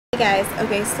Hey guys,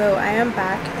 okay, so I am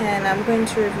back and I'm going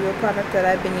to review a product that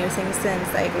I've been using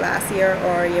since like last year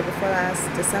or year before last,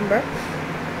 December.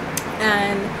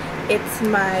 And it's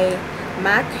my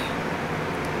MAC,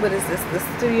 what is this? The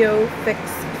Studio Fix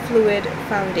Fluid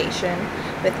Foundation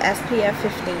with SPF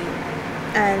 15.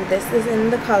 And this is in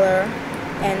the color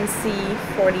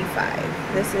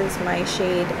NC45. This is my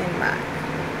shade in MAC.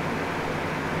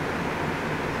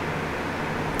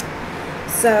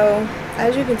 So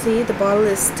as you can see, the bottle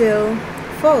is still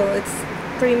full. It's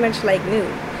pretty much like new,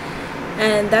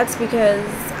 and that's because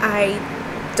I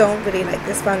don't really like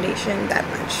this foundation that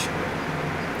much.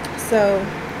 So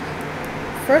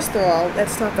first of all,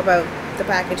 let's talk about the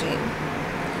packaging.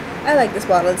 I like this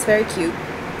bottle. It's very cute,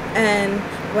 and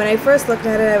when I first looked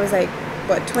at it, I was like,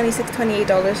 what, $26,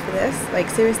 $28 for this? Like,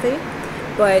 seriously?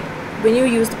 But when you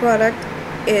use the product,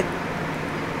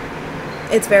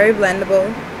 it's very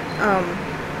blendable.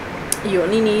 You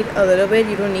only need a little bit,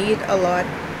 you don't need a lot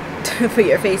for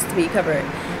your face to be covered.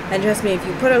 And trust me, if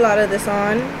you put a lot of this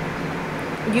on,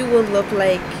 you will look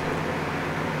like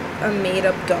a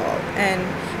made-up doll. And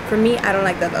for me, I don't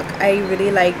like that look. I really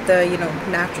like the, you know,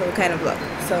 natural kind of look.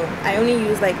 So I only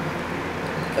use like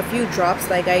a few drops.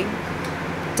 Like, I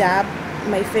dab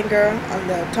my finger on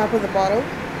the top of the bottle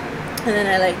and then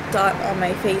I like dot on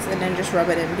my face and then just rub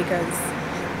it in, because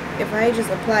if I just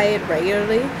apply it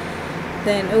regularly,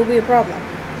 then it will be a problem.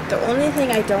 The only thing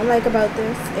I don't like about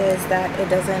this is that it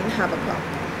doesn't have a pump.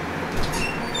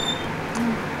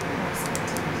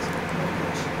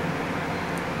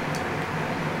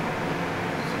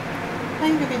 I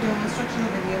think we can do an instructional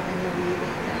video when you read it.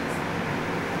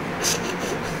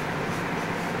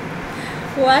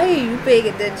 Why are you paying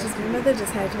attention? My mother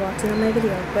just had to watch it on my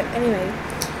video. But anyway,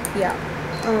 yeah.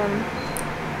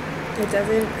 It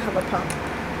doesn't have a pump.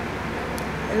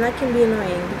 And that can be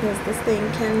annoying because this thing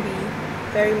can be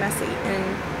very messy,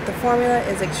 and the formula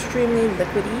is extremely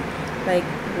liquidy, like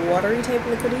watery type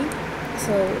liquidy,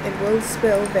 so it will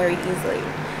spill very easily.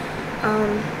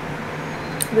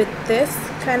 With this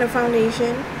kind of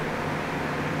foundation,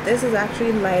 this is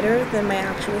actually lighter than my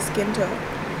actual skin tone,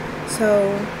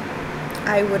 so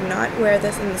I would not wear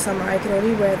this in the summer. I could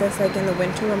only wear this like in the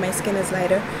winter when my skin is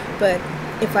lighter. But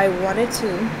if I wanted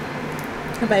to,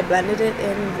 if I blended it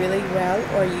in really well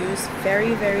or use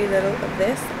very, very little of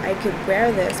this, I could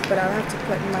wear this, but I'll have to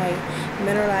put my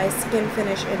mineralized skin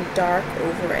finish in dark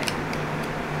over it.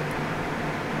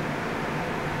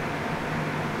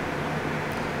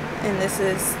 And this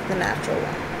is the natural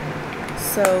one.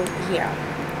 So yeah,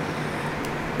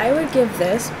 I would give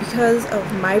this, because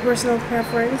of my personal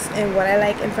preference and what I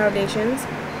like in foundations,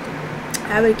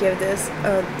 I would give this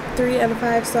a 3 out of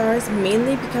 5 stars,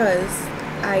 mainly because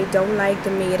I don't like the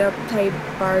made-up type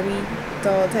Barbie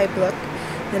doll type look,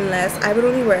 unless I would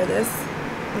only wear this,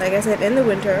 like I said, in the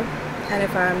winter, and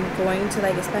if I'm going to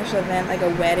like a special event like a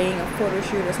wedding, a photo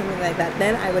shoot or something like that,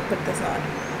 then I would put this on.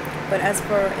 But as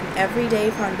for an everyday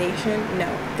foundation, no,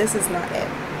 this is not it.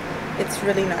 It's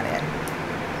really not it.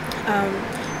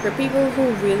 For people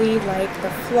who really like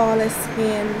the flawless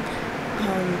skin,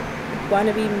 want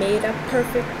to be made up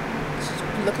perfect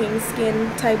looking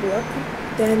skin type look,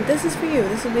 then this is for you.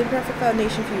 This will be the perfect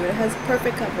foundation for you. It has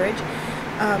perfect coverage.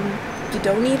 You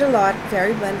don't need a lot.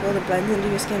 Very blendable. It blends into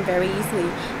your skin very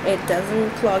easily. It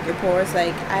doesn't clog your pores.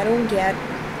 Like, I don't get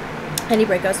any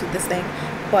breakouts with this thing,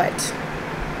 but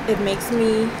it makes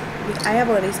me, I have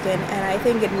oily skin, and I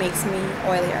think it makes me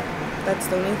oilier. That's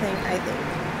the only thing I think.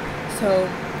 So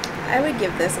I would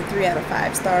give this a 3 out of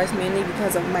 5 stars, mainly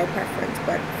because of my preference.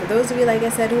 But for those of you, like I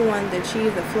said, who want to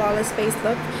achieve the flawless face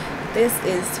look, this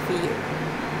is for you.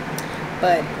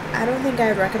 But I don't think I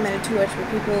would recommend it too much for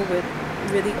people with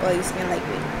really oily skin like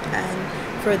me. And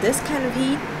for this kind of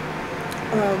heat,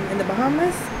 in the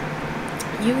Bahamas,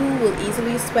 you will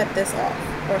easily sweat this off,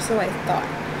 or so I thought.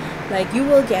 Like, you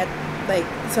will get like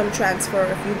some transfer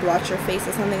if you blotch your face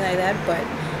or something like that, but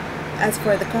as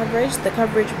for the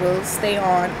coverage will stay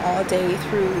on all day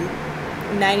through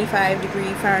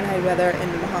 95-degree Fahrenheit weather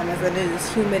in the Bahamas, and it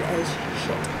is humid as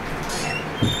shit.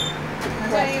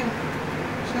 What?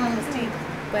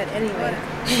 But anyway,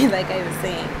 like I was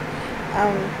saying,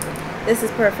 this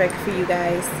is perfect for you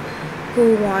guys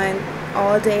who want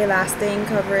all day lasting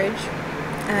coverage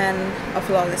and a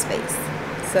flawless face.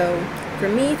 So for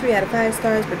me, 3 out of 5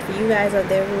 stars, but for you guys out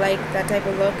there who like that type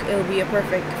of look, it will be a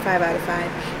perfect 5 out of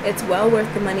 5. It's well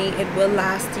worth the money. It will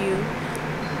last you.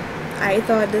 I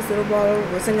thought this little bottle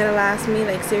wasn't gonna last me,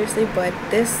 like seriously, but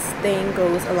this thing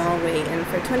goes a long way. And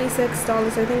for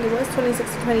 $26, I think it was 26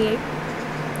 to 28,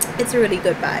 it's a really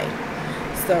good buy.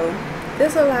 So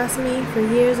this will last me for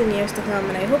years and years to come,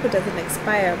 and I hope it doesn't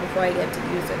expire before I get to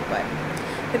use it. But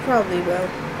It probably will.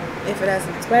 If it has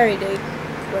an expiry date,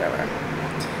 whatever.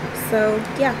 So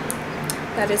yeah,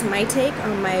 that is my take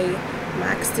on my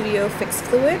MAC Studio Fix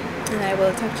Fluid, and I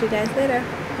will talk to you guys later.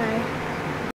 Bye.